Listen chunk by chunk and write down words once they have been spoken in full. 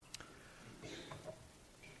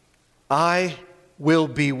I will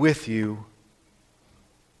be with you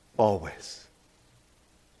always.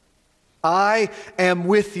 I am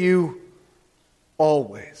with you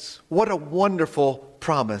always. What a wonderful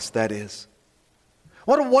promise that is.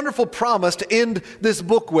 What a wonderful promise to end this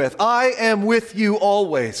book with. I am with you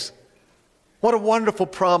always. What a wonderful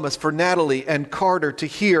promise for Natalie and Carter to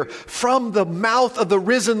hear from the mouth of the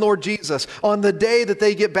risen Lord Jesus on the day that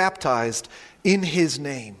they get baptized in His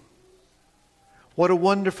name. What a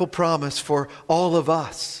wonderful promise for all of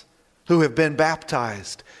us who have been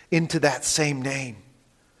baptized into that same name.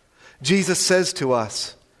 Jesus says to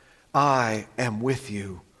us, I am with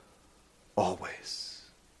you always.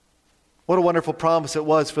 What a wonderful promise it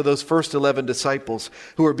was for those first 11 disciples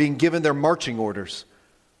who were being given their marching orders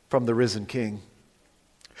from the risen King.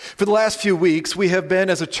 For the last few weeks, we have been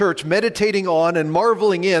as a church meditating on and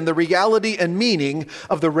marveling in the reality and meaning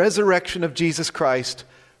of the resurrection of Jesus Christ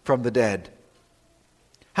from the dead.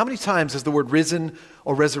 How many times has the word risen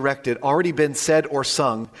or resurrected already been said or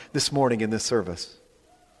sung this morning in this service?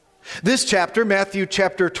 This chapter, Matthew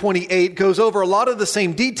chapter 28, goes over a lot of the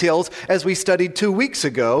same details as we studied 2 weeks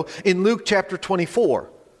ago in Luke chapter 24,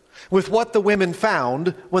 with what the women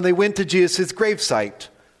found when they went to Jesus' gravesite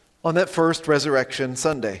on that first resurrection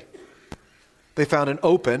Sunday. They found an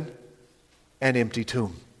open and empty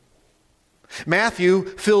tomb. Matthew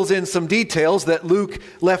fills in some details that Luke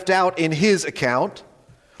left out in his account,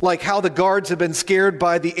 like how the guards had been scared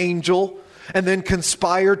by the angel and then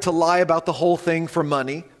conspired to lie about the whole thing for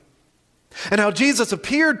money. And how Jesus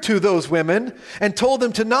appeared to those women and told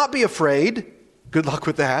them to not be afraid. Good luck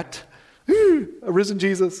with that. A risen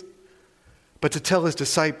Jesus. But to tell his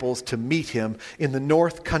disciples to meet him in the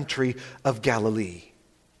north country of Galilee.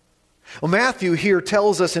 Well, Matthew here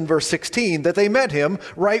tells us in verse 16 that they met him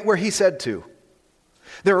right where he said to.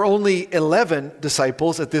 There are only 11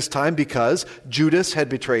 disciples at this time because Judas had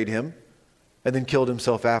betrayed him and then killed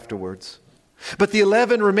himself afterwards. But the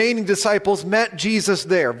 11 remaining disciples met Jesus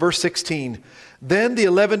there. Verse 16, then the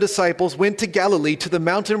 11 disciples went to Galilee to the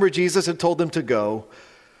mountain where Jesus had told them to go.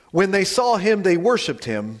 When they saw him, they worshiped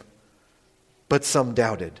him, but some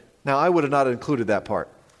doubted. Now, I would have not included that part.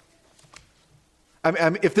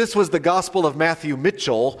 If this was the Gospel of Matthew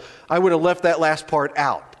Mitchell, I would have left that last part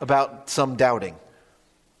out about some doubting.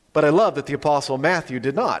 But I love that the Apostle Matthew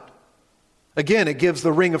did not. Again, it gives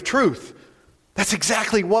the ring of truth. That's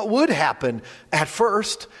exactly what would happen at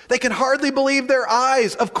first. They can hardly believe their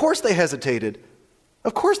eyes. Of course they hesitated.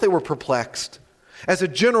 Of course they were perplexed. As a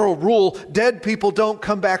general rule, dead people don't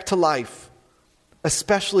come back to life,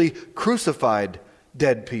 especially crucified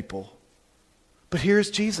dead people. But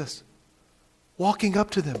here's Jesus walking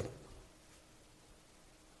up to them.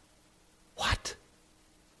 What?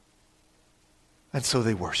 And so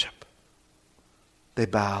they worship. They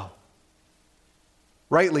bow.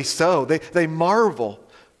 Rightly so. They marvel.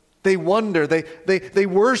 They wonder. They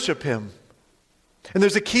worship him. And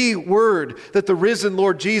there's a key word that the risen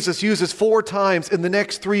Lord Jesus uses 4 times in the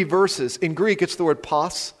next 3 verses. In Greek, it's the word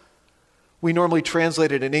pas. We normally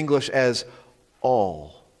translate it in English as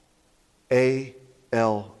all.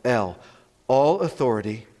 A-L-L. All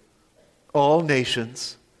authority, all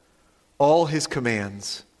nations, all his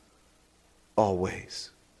commands, always.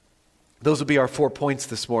 Those will be our 4 points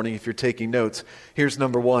this morning if you're taking notes. Here's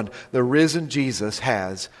number 1. The risen Jesus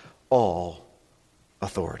has all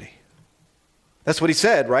authority. That's what he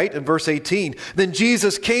said, right? In verse 18. Then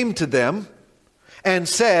Jesus came to them and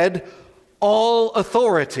said, all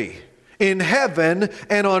authority in heaven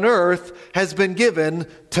and on earth has been given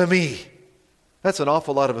to me. That's an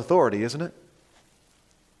awful lot of authority, isn't it?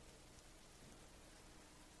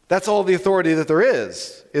 That's all the authority that there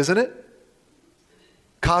is, isn't it?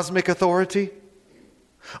 Cosmic authority.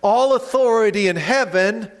 All authority in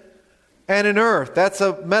heaven and in earth. That's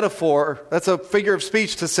a metaphor. That's a figure of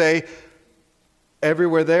speech to say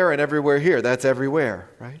everywhere there and everywhere here. That's everywhere,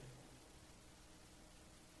 right?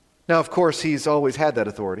 Now, of course, he's always had that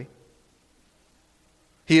authority.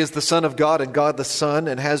 He is the Son of God and God the Son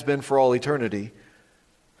and has been for all eternity.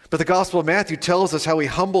 But the Gospel of Matthew tells us how he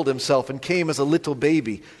humbled himself and came as a little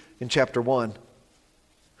baby in chapter 1.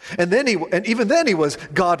 And even then he was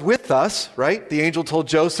God with us, right? The angel told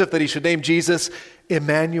Joseph that he should name Jesus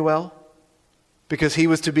Emmanuel because he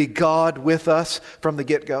was to be God with us from the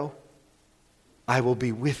get-go. I will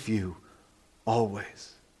be with you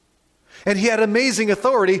always. And he had amazing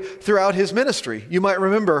authority throughout his ministry. You might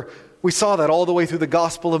remember we saw that all the way through the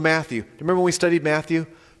Gospel of Matthew. Do you remember when we studied Matthew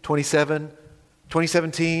 27,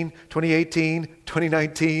 2017, 2018,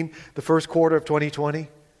 2019, the first quarter of 2020?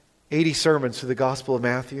 80 sermons through the Gospel of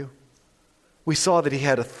Matthew. We saw that he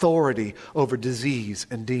had authority over disease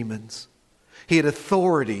and demons. He had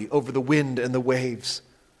authority over the wind and the waves.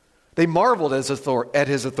 They marveled at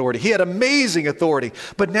his authority. He had amazing authority.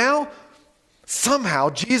 But now,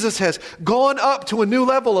 somehow, Jesus has gone up to a new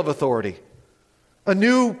level of authority, a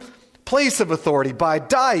new place of authority by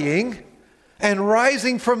dying and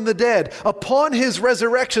rising from the dead. Upon his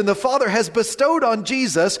resurrection, the Father has bestowed on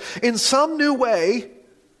Jesus, in some new way,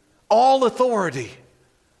 all authority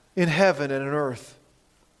in heaven and in earth.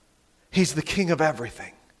 He's the King of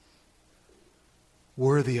everything,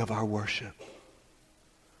 worthy of our worship.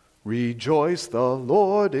 Rejoice, the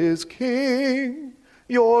Lord is King,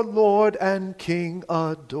 your Lord and King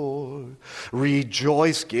adore.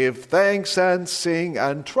 Rejoice, give thanks and sing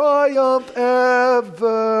and triumph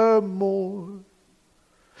evermore.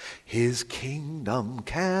 His kingdom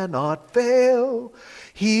cannot fail.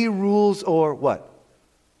 He rules o'er what?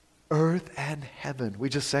 Earth and heaven. We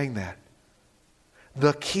just sang that.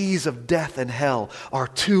 The keys of death and hell are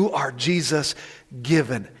to our Jesus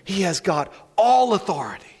given. He has got all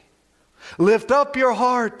authority. Lift up your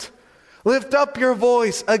heart. Lift up your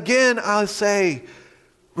voice. Again, I say,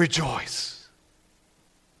 rejoice.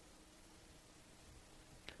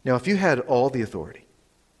 Now, if you had all the authority,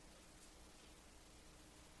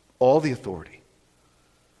 what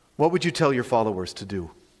would you tell your followers to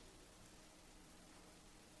do?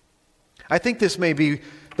 I think this may be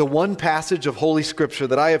the one passage of Holy Scripture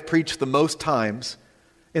that I have preached the most times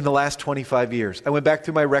in the last 25 years. I went back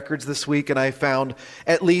through my records this week and I found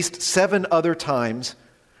at least 7 other times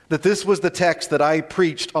that this was the text that I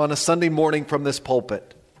preached on a Sunday morning from this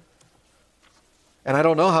pulpit. And I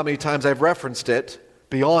don't know how many times I've referenced it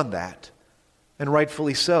beyond that, and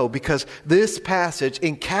rightfully so, because this passage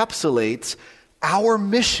encapsulates our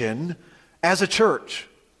mission as a church.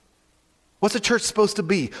 What's a church supposed to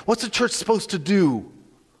be? What's a church supposed to do?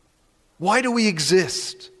 Why do we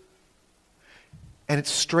exist? And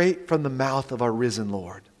it's straight from the mouth of our risen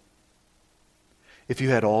Lord. If you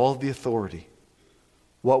had all the authority,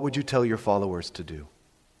 what would you tell your followers to do?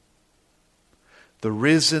 The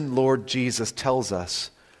risen Lord Jesus tells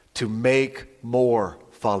us to make more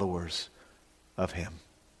followers of him.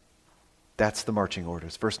 That's the marching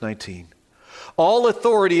orders. Verse 19. All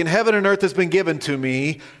authority in heaven and earth has been given to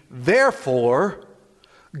me. Therefore,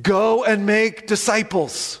 go and make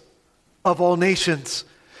disciples of all nations,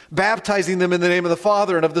 baptizing them in the name of the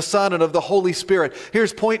Father and of the Son and of the Holy Spirit.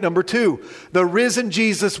 Here's point number 2. The risen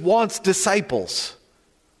Jesus wants disciples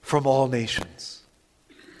from all nations.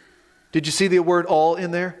 Did you see the word all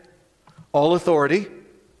in there? All authority.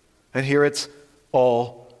 And here it's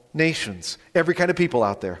all nations. Every kind of people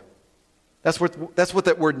out there. That's what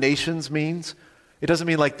that word nations means. It doesn't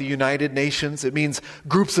mean like the United Nations. It means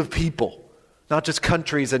groups of people, not just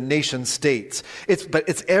countries and nation states. But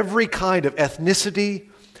it's every kind of ethnicity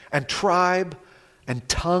and tribe and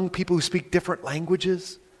tongue, people who speak different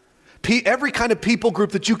languages. Every kind of people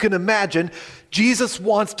group that you can imagine, Jesus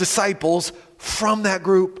wants disciples from that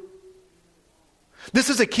group. This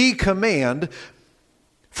is a key command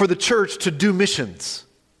for the church to do missions,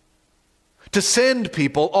 to send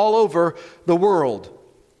people all over the world.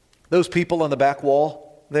 Those people on the back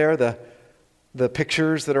wall there, the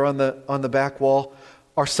pictures that are on the back wall,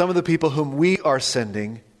 are some of the people whom we are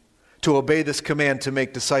sending to obey this command to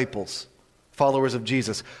make disciples, followers of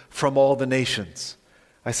Jesus, from all the nations.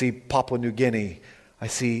 I see Papua New Guinea. I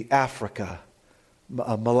see Africa,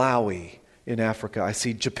 Malawi in Africa. I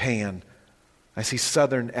see Japan. I see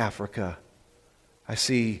Southern Africa. I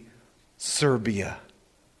see Serbia.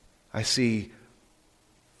 I see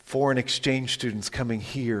foreign exchange students coming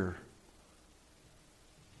here.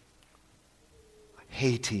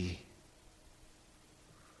 Haiti.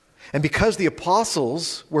 And because the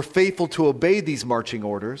apostles were faithful to obey these marching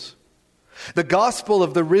orders, the gospel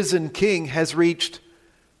of the risen King has reached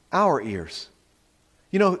our ears.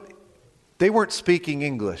 You know, they weren't speaking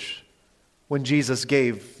English when Jesus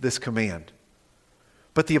gave this command.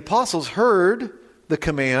 But the apostles heard the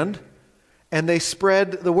command and they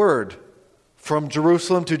spread the word from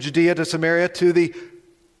Jerusalem to Judea to Samaria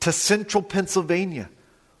to central Pennsylvania,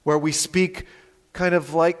 where we speak kind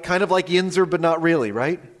of like Yinzer, but not really,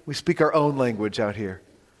 right? We speak our own language out here.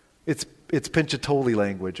 It's Pinchotoli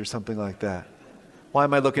language or something like that. Why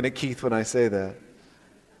am I looking at Keith when I say that?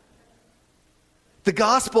 The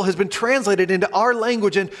gospel has been translated into our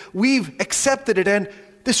language and we've accepted it, and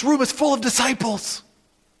this room is full of disciples.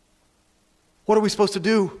 What are we supposed to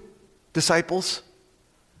do, disciples?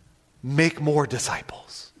 Make more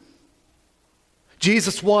disciples.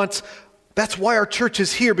 That's why our church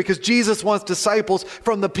is here, because Jesus wants disciples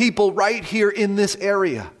from the people right here in this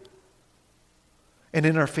area and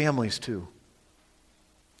in our families too.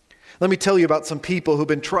 Let me tell you about some people who've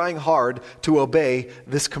been trying hard to obey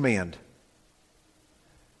this command.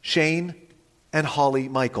 Shane and Holly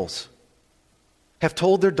Michaels have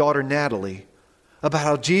told their daughter Natalie about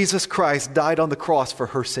how Jesus Christ died on the cross for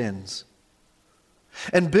her sins.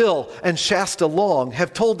 And Bill and Shasta Long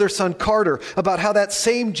have told their son Carter about how that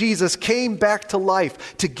same Jesus came back to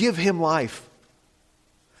life to give him life.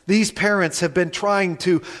 These parents have been trying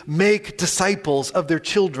to make disciples of their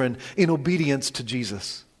children in obedience to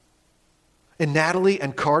Jesus. And Natalie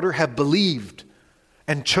and Carter have believed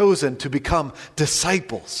and chosen to become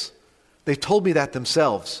disciples. They've told me that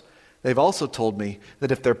themselves. They've also told me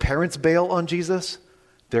that if their parents bail on Jesus,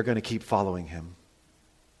 they're going to keep following him.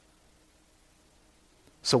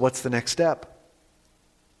 So what's the next step?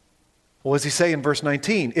 What does he say in verse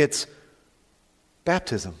 19? It's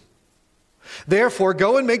baptism. Therefore,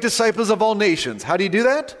 go and make disciples of all nations. How do you do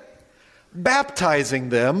that? Baptizing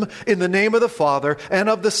them in the name of the Father and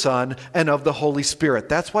of the Son and of the Holy Spirit.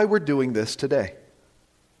 That's why we're doing this today.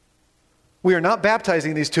 We are not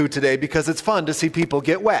baptizing these two today because it's fun to see people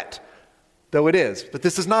get wet, though it is. But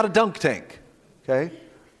this is not a dunk tank, okay?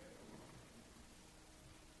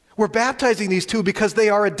 We're baptizing these two because they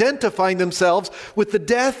are identifying themselves with the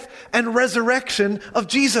death and resurrection of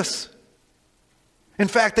Jesus. In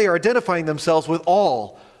fact, they are identifying themselves with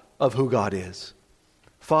all of who God is.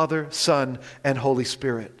 Father, Son, and Holy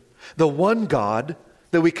Spirit. The one God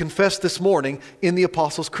that we confessed this morning in the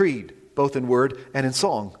Apostles' Creed, both in word and in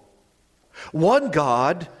song. One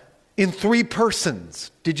God in three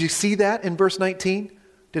persons. Did you see that in verse 19?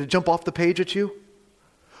 Did it jump off the page at you?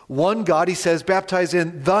 One God, he says, baptized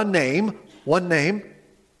in the name, one name.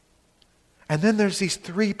 And then there's these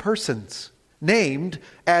three persons named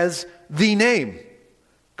as the name.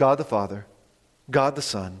 God the Father, God the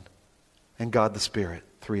Son, and God the Spirit,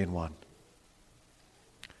 three in one.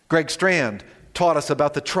 Greg Strand taught us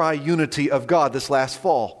about the triunity of God this last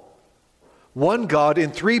fall. One God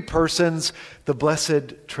in three persons, the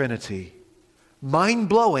Blessed Trinity.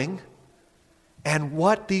 Mind-blowing, and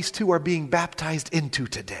what these two are being baptized into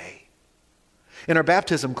today. In our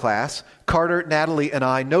baptism class, Carter, Natalie, and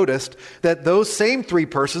I noticed that those same three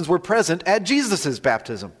persons were present at Jesus'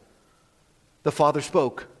 baptism. The Father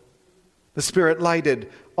spoke. The Spirit lighted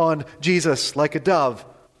on Jesus like a dove,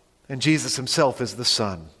 and Jesus himself is the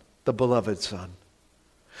Son, the beloved Son.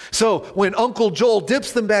 So when Uncle Joel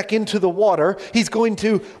dips them back into the water, he's going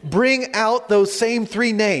to bring out those same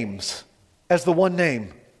three names as the one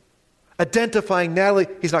name. Identifying Natalie,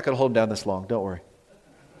 he's not going to hold them down this long, don't worry.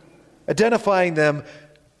 Identifying them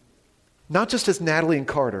not just as Natalie and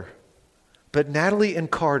Carter, but Natalie and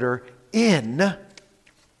Carter in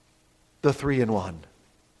the three in one.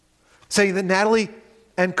 Saying that Natalie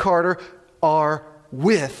and Carter are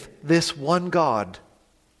with this one God.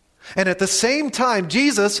 And at the same time,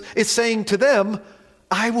 Jesus is saying to them,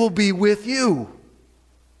 I will be with you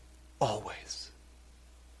always.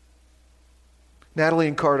 Natalie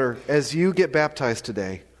and Carter, as you get baptized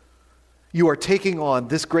today, you are taking on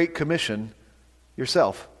this great commission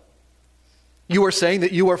yourself. You are saying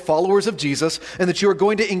that you are followers of Jesus and that you are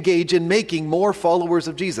going to engage in making more followers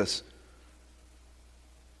of Jesus.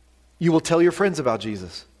 You will tell your friends about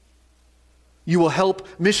Jesus. You will help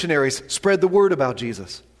missionaries spread the word about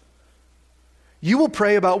Jesus. You will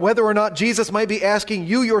pray about whether or not Jesus might be asking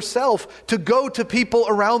you yourself to go to people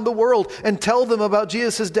around the world and tell them about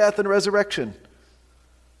Jesus' death and resurrection.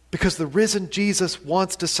 Because the risen Jesus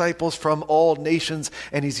wants disciples from all nations,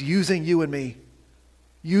 and he's using you and me,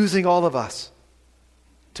 using all of us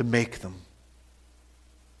to make them.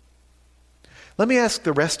 Let me ask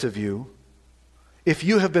the rest of you if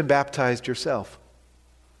you have been baptized yourself.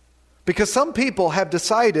 Because some people have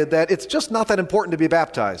decided that it's just not that important to be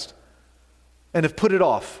baptized and have put it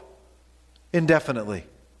off indefinitely.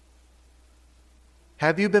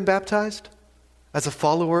 Have you been baptized as a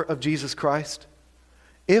follower of Jesus Christ?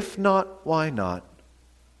 If not, why not?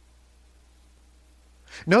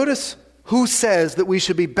 Notice who says that we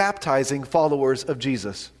should be baptizing followers of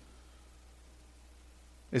Jesus.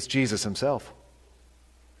 It's Jesus himself.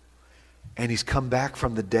 And he's come back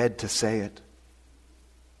from the dead to say it.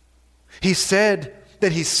 He said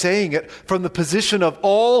that he's saying it from the position of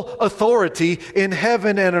all authority in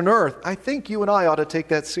heaven and on earth. I think you and I ought to take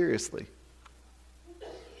that seriously.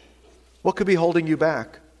 What could be holding you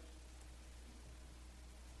back?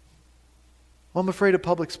 Well, I'm afraid of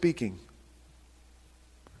public speaking.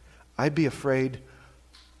 I'd be afraid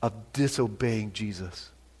of disobeying Jesus.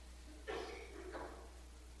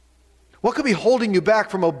 What could be holding you back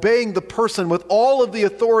from obeying the person with all of the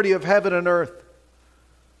authority of heaven and earth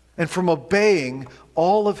and from obeying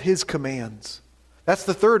all of his commands? That's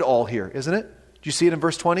the third all here, isn't it? Do you see it in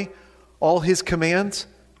verse 20? all his commands?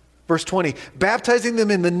 Verse 20, baptizing them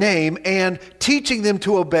in the name and teaching them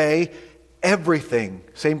to obey everything.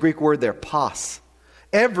 Same Greek word there, pas.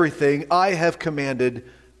 Everything I have commanded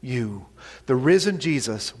you. The risen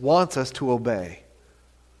Jesus wants us to obey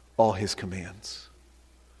all his commands,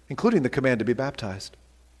 including the command to be baptized.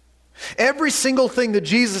 Every single thing that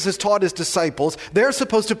Jesus has taught his disciples, they're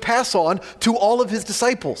supposed to pass on to all of his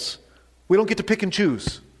disciples. We don't get to pick and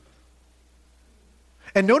choose.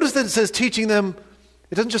 And notice that it says teaching them.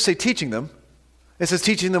 It doesn't just say teaching them. It says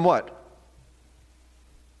teaching them what?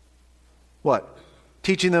 What?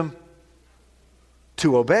 Teaching them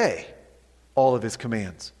to obey all of his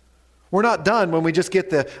commands. We're not done when we just get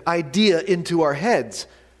the idea into our heads.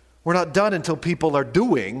 We're not done until people are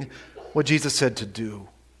doing what Jesus said to do.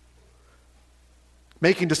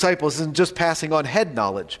 Making disciples isn't just passing on head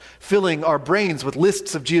knowledge, filling our brains with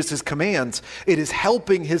lists of Jesus' commands. It is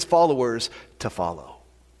helping his followers to follow.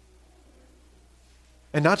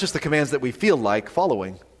 And not just the commands that we feel like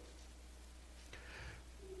following.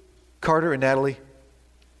 Carter and Natalie,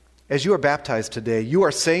 as you are baptized today, you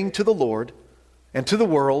are saying to the Lord and to the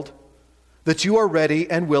world that you are ready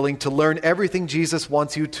and willing to learn everything Jesus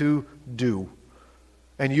wants you to do.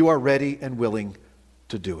 And you are ready and willing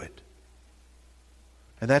to do it.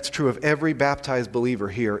 And that's true of every baptized believer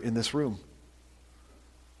here in this room.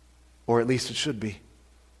 Or at least it should be.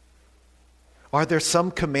 Are there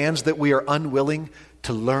some commands that we are unwilling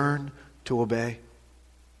to learn to obey?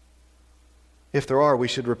 If there are, we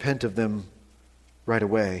should repent of them right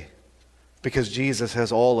away, because Jesus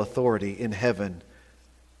has all authority in heaven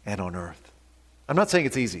and on earth. I'm not saying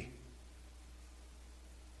it's easy.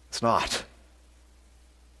 It's not.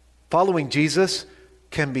 Following Jesus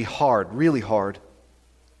can be hard, really hard.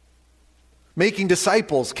 Making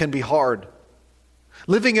disciples can be hard.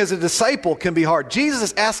 Living as a disciple can be hard.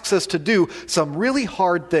 Jesus asks us to do some really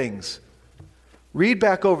hard things. Read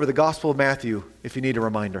back over the Gospel of Matthew if you need a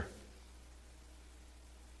reminder.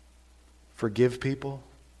 Forgive people.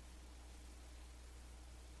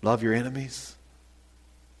 Love your enemies.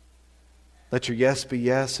 Let your yes be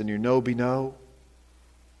yes and your no be no.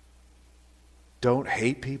 Don't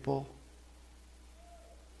hate people.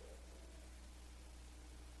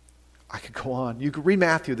 I could go on. You could read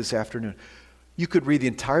Matthew this afternoon. You could read the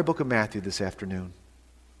entire book of Matthew this afternoon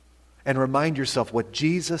and remind yourself what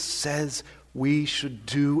Jesus says we should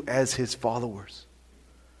do as his followers.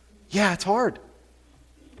 Yeah, it's hard.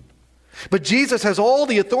 But Jesus has all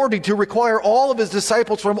the authority to require all of his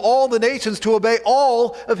disciples from all the nations to obey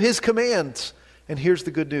all of his commands. And here's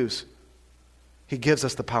the good news. He gives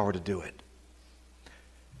us the power to do it.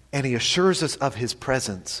 And he assures us of his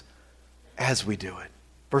presence as we do it.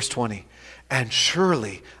 Verse 20, and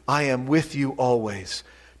surely I am with you always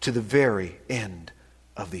to the very end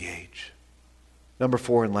of the age. Number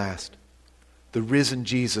 4 and last, the risen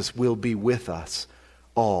Jesus will be with us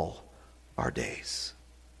all our days.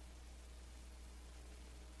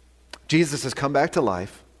 Jesus has come back to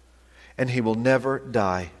life, and he will never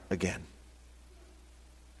die again.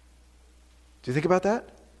 Do you think about that?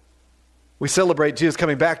 We celebrate Jesus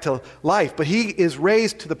coming back to life, but he is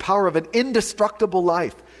raised to the power of an indestructible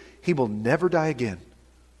life. He will never die again,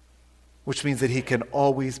 which means that he can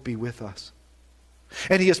always be with us.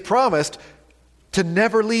 And he has promised to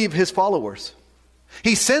never leave his followers.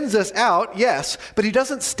 He sends us out, yes, but he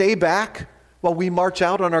doesn't stay back while we march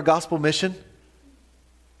out on our gospel mission.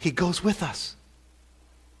 He goes with us.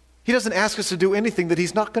 He doesn't ask us to do anything that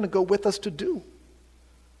he's not going to go with us to do.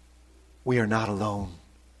 We are not alone.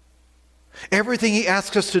 Everything he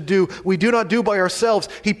asks us to do, we do not do by ourselves.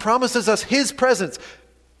 He promises us his presence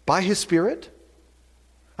by his Spirit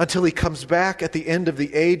until he comes back at the end of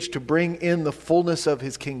the age to bring in the fullness of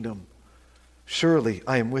his kingdom. Surely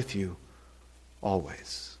I am with you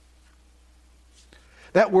always.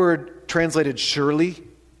 That word translated surely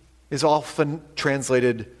is often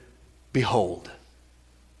translated behold.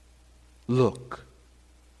 Look.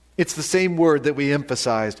 It's the same word that we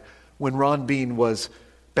emphasized when Ron Bean was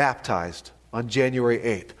baptized on January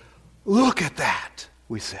 8th. Look at that,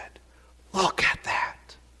 we said. Look at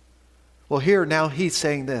that. Well, here now he's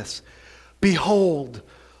saying this. Behold,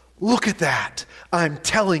 look at that. I'm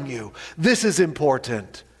telling you, this is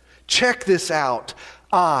important. Check this out.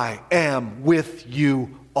 I am with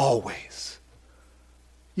you always.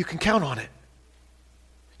 You can count on it.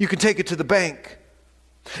 You can take it to the bank.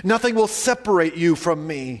 Nothing will separate you from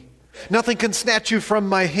me. Nothing can snatch you from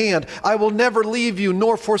my hand. I will never leave you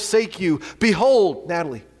nor forsake you. Behold,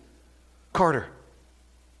 Natalie, Carter,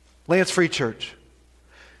 Lance Free Church,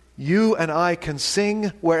 you and I can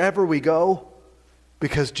sing wherever we go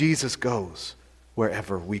because Jesus goes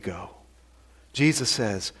wherever we go. Jesus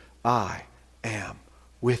says, I am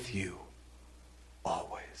with you